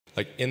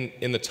like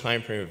in the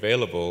time frame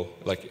available,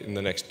 like in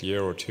the next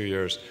year or 2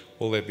 years,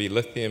 will there be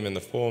lithium in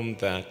the form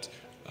that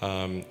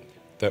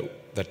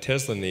that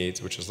Tesla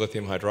needs, which is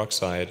lithium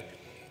hydroxide,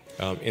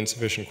 in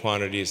sufficient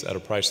quantities at a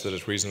price that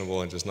is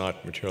reasonable and does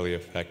not materially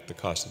affect the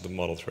cost of the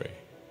Model 3?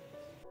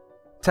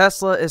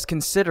 Tesla is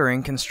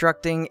considering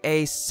constructing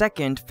a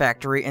second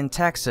factory in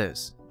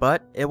Texas,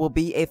 but it will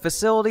be a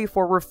facility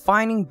for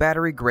refining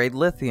battery-grade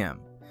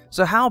lithium.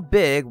 So how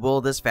big will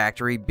this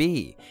factory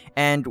be,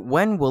 and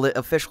when will it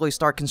officially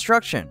start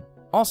construction?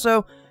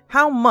 Also,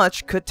 how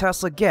much could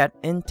Tesla get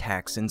in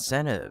tax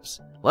incentives?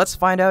 Let's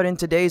find out in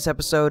today's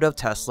episode of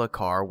Tesla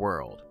Car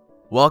World.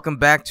 Welcome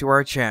back to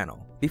our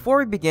channel. Before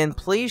we begin,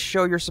 please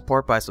show your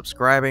support by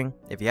subscribing,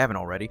 if you haven't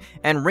already,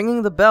 and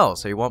ringing the bell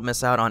so you won't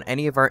miss out on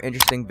any of our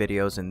interesting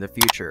videos in the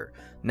future.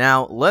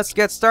 Now, let's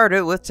get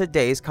started with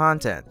today's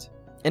content.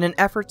 In an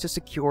effort to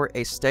secure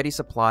a steady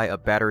supply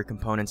of battery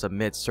components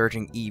amid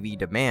surging EV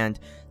demand,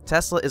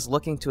 Tesla is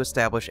looking to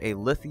establish a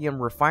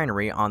lithium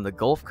refinery on the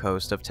Gulf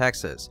Coast of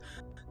Texas,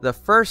 the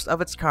first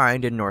of its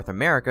kind in North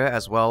America,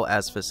 as well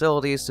as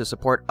facilities to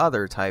support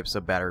other types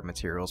of battery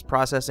materials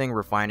processing,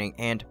 refining,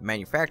 and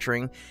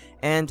manufacturing,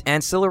 and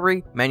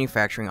ancillary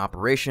manufacturing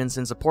operations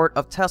in support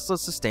of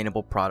Tesla's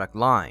sustainable product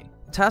line.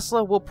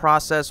 Tesla will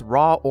process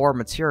raw ore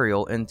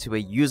material into a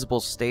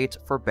usable state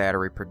for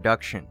battery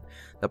production.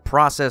 The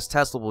process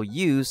Tesla will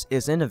use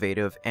is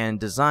innovative and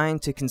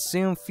designed to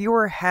consume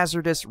fewer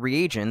hazardous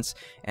reagents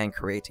and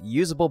create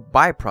usable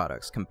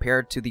byproducts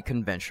compared to the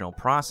conventional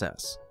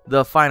process.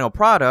 The final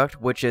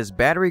product, which is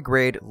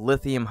battery-grade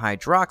lithium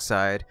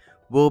hydroxide,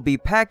 will be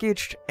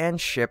packaged and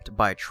shipped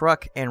by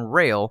truck and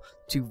rail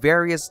to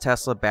various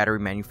Tesla battery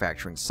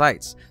manufacturing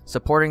sites,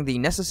 supporting the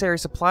necessary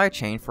supply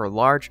chain for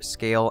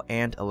large-scale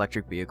and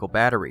electric vehicle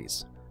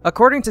batteries.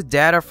 According to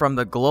data from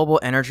the Global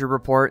Energy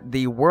Report,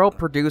 the world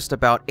produced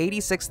about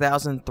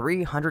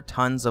 86,300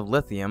 tons of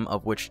lithium,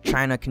 of which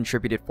China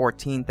contributed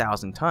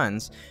 14,000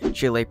 tons,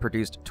 Chile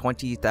produced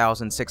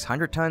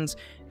 20,600 tons,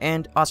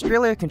 and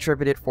Australia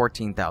contributed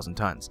 14,000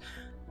 tons.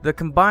 The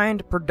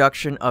combined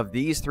production of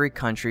these three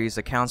countries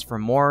accounts for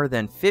more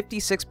than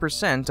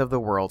 56% of the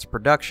world's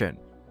production.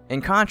 In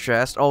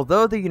contrast,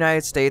 although the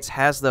United States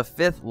has the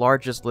fifth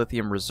largest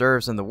lithium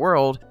reserves in the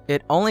world,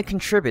 it only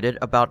contributed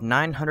about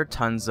 900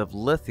 tons of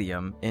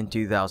lithium in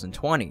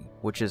 2020,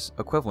 which is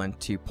equivalent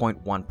to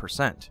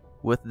 0.1%.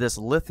 With this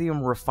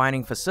lithium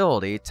refining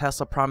facility,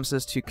 Tesla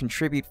promises to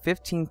contribute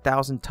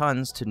 15,000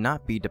 tons to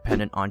not be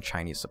dependent on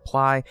Chinese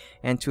supply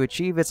and to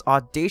achieve its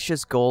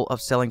audacious goal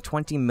of selling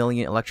 20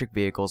 million electric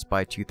vehicles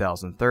by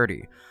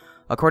 2030.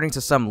 According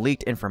to some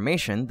leaked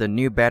information, the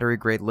new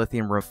battery-grade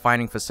lithium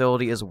refining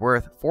facility is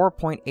worth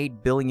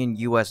 $4.8 billion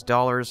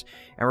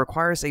and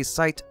requires a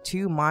site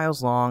 2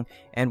 miles long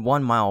and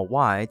 1 mile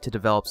wide to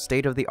develop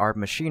state-of-the-art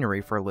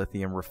machinery for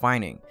lithium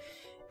refining.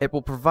 It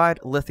will provide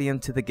lithium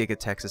to the Giga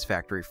Texas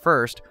factory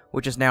first,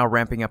 which is now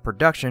ramping up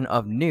production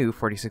of new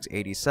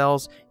 4680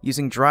 cells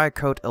using dry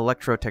coat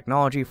electrode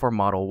technology for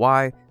Model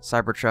Y,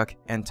 Cybertruck,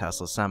 and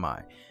Tesla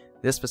Semi.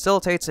 This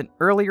facilitates an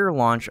earlier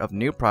launch of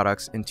new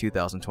products in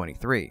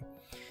 2023.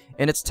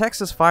 In its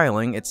Texas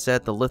filing, it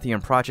said the lithium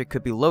project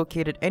could be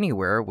located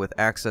anywhere with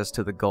access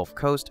to the Gulf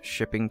Coast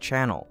shipping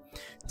channel.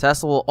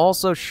 Tesla will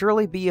also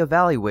surely be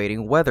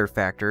evaluating weather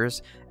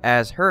factors,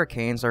 as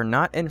hurricanes are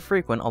not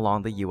infrequent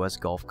along the U.S.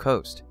 Gulf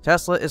Coast.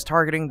 Tesla is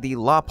targeting the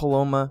La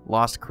Paloma,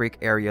 Lost Creek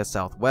area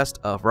southwest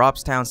of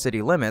Robstown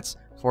city limits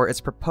for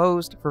its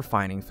proposed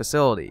refining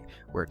facility,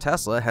 where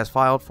Tesla has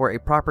filed for a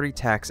property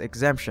tax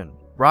exemption.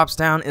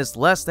 Robstown is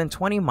less than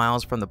 20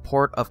 miles from the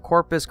port of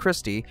Corpus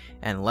Christi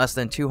and less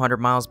than 200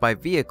 miles by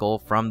vehicle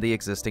from the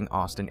existing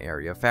Austin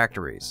area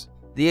factories.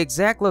 The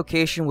exact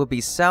location will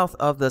be south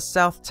of the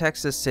South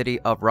Texas city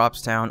of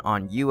Robstown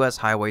on US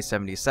Highway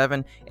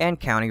 77 and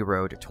County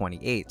Road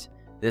 28.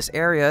 This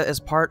area is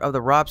part of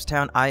the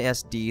Robstown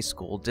ISD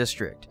school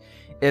district.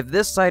 If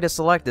this site is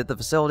selected, the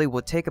facility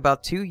would take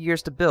about 2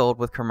 years to build,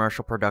 with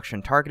commercial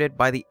production targeted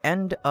by the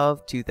end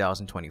of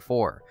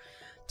 2024.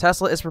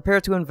 Tesla is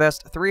prepared to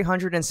invest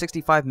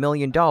 $365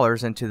 million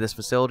into this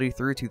facility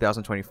through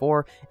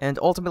 2024 and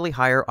ultimately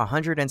hire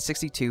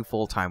 162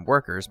 full-time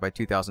workers by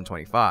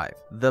 2025.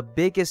 The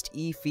biggest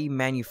EV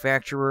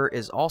manufacturer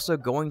is also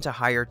going to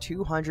hire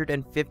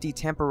 250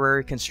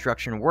 temporary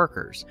construction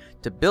workers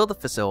to build the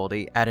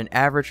facility at an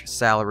average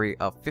salary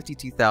of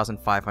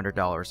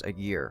 $52,500 a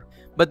year.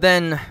 But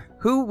then,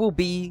 who will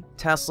be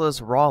Tesla's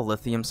raw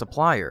lithium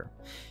supplier?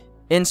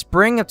 In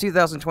spring of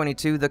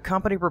 2022, the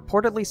company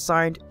reportedly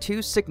signed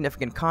 2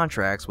 significant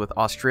contracts with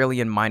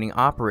Australian mining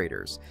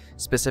operators.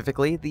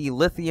 Specifically, the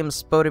lithium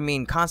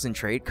spodumene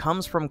concentrate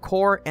comes from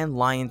Core and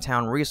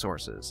Liontown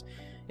Resources.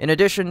 In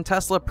addition,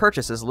 Tesla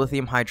purchases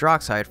lithium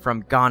hydroxide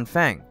from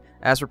Ganfeng.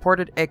 As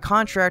reported, a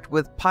contract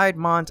with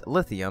Piedmont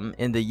Lithium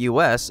in the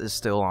US is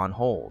still on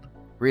hold.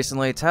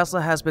 Recently,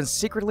 Tesla has been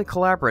secretly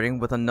collaborating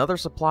with another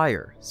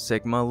supplier,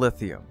 Sigma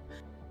Lithium.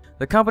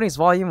 The company's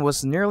volume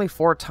was nearly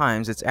 4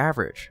 times its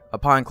average.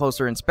 Upon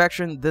closer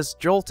inspection, this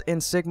jolt in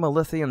Sigma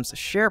Lithium's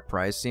share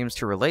price seems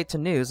to relate to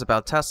news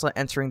about Tesla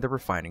entering the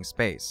refining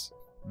space.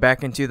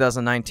 Back in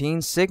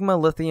 2019, Sigma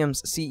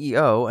Lithium's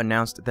CEO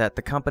announced that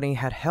the company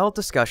had held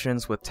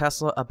discussions with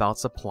Tesla about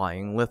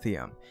supplying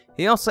lithium.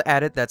 He also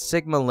added that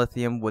Sigma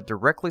Lithium would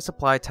directly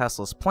supply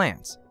Tesla's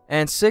plants,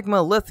 and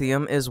Sigma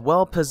Lithium is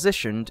well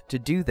positioned to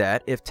do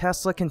that if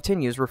Tesla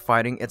continues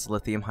refining its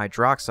lithium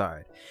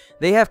hydroxide.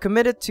 They have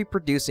committed to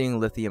producing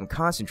lithium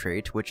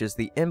concentrate, which is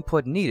the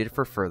input needed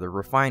for further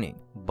refining.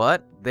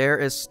 But there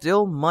is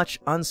still much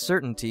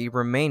uncertainty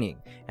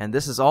remaining, and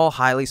this is all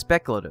highly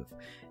speculative.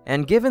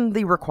 And given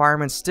the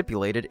requirements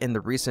stipulated in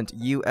the recent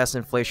U.S.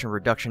 Inflation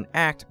Reduction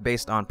Act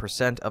based on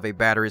percent of a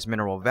battery's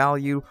mineral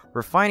value,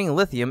 refining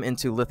lithium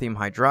into lithium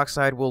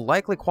hydroxide will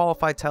likely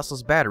qualify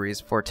Tesla's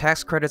batteries for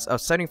tax credits of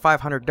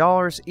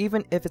 $7,500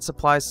 even if it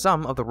supplies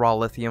some of the raw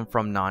lithium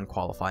from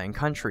non-qualifying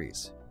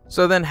countries.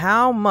 So then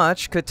how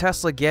much could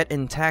Tesla get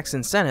in tax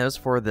incentives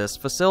for this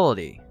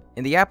facility?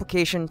 In the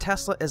application,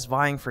 Tesla is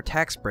vying for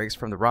tax breaks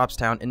from the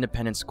Robstown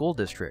Independent School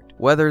District.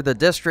 Whether the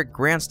district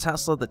grants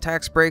Tesla the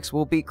tax breaks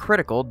will be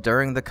critical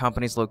during the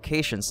company's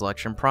location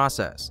selection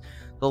process.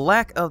 The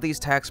lack of these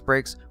tax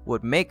breaks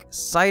would make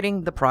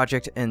siting the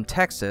project in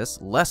Texas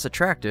less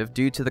attractive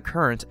due to the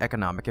current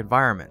economic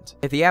environment.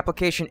 If the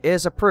application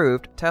is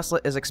approved, Tesla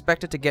is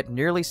expected to get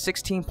nearly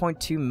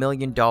 $16.2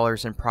 million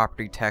in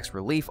property tax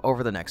relief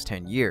over the next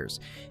 10 years,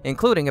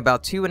 including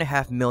about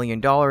 $2.5 million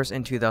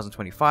in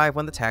 2025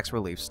 when the tax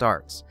relief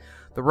starts.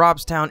 The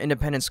Robstown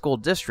Independent School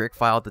District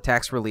filed the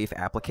tax relief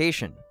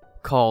application,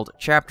 called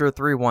Chapter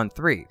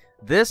 313.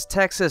 This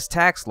Texas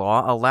tax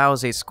law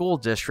allows a school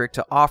district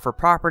to offer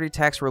property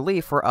tax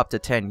relief for up to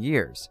 10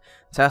 years.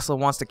 Tesla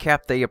wants to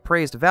cap the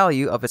appraised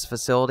value of its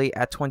facility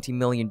at $20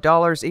 million,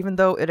 even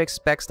though it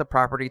expects the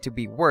property to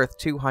be worth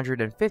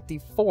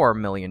 $254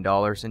 million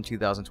in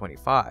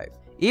 2025.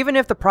 Even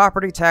if the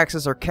property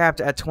taxes are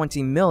capped at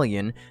 $20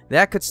 million,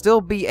 that could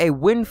still be a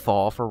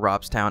windfall for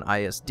Robstown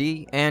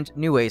ISD and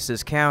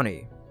Nueces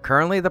County.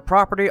 Currently, the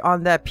property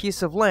on that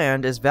piece of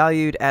land is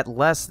valued at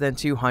less than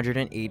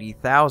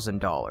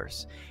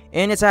 $280,000.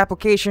 In its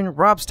application,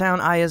 Robstown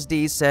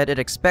ISD said it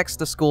expects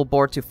the school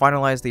board to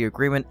finalize the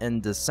agreement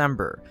in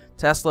December.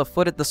 Tesla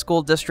footed the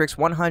school district's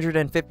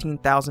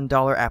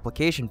 $115,000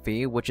 application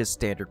fee, which is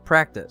standard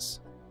practice.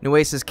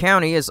 Nueces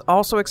County is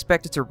also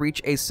expected to reach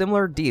a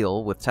similar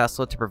deal with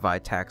Tesla to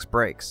provide tax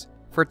breaks.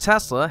 For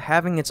Tesla,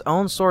 having its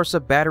own source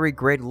of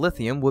battery-grade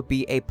lithium would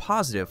be a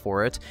positive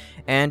for it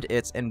and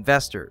its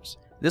investors.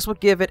 This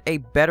would give it a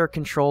better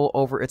control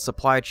over its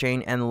supply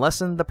chain and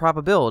lessen the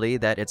probability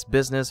that its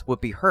business would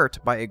be hurt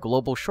by a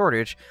global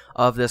shortage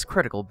of this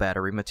critical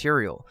battery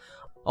material.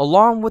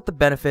 Along with the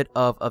benefit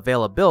of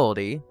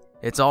availability,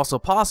 it's also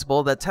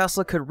possible that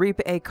Tesla could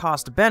reap a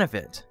cost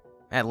benefit,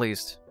 at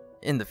least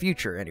in the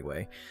future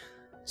anyway.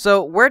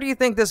 So where do you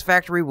think this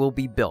factory will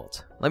be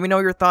built? Let me know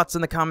your thoughts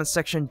in the comments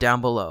section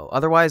down below.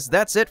 Otherwise,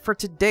 that's it for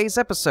today's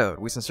episode.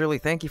 We sincerely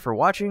thank you for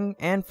watching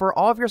and for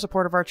all of your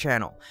support of our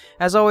channel.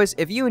 As always,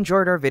 if you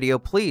enjoyed our video,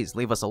 please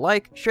leave us a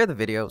like, share the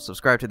video,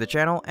 subscribe to the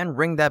channel, and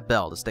ring that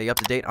bell to stay up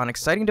to date on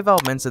exciting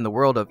developments in the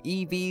world of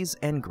EVs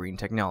and green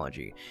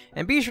technology.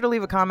 And be sure to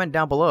leave a comment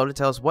down below to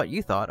tell us what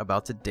you thought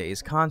about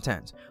today's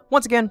content.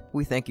 Once again,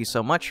 we thank you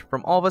so much.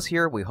 From all of us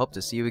here, we hope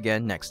to see you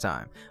again next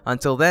time.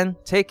 Until then,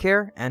 take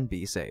care and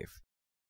be safe.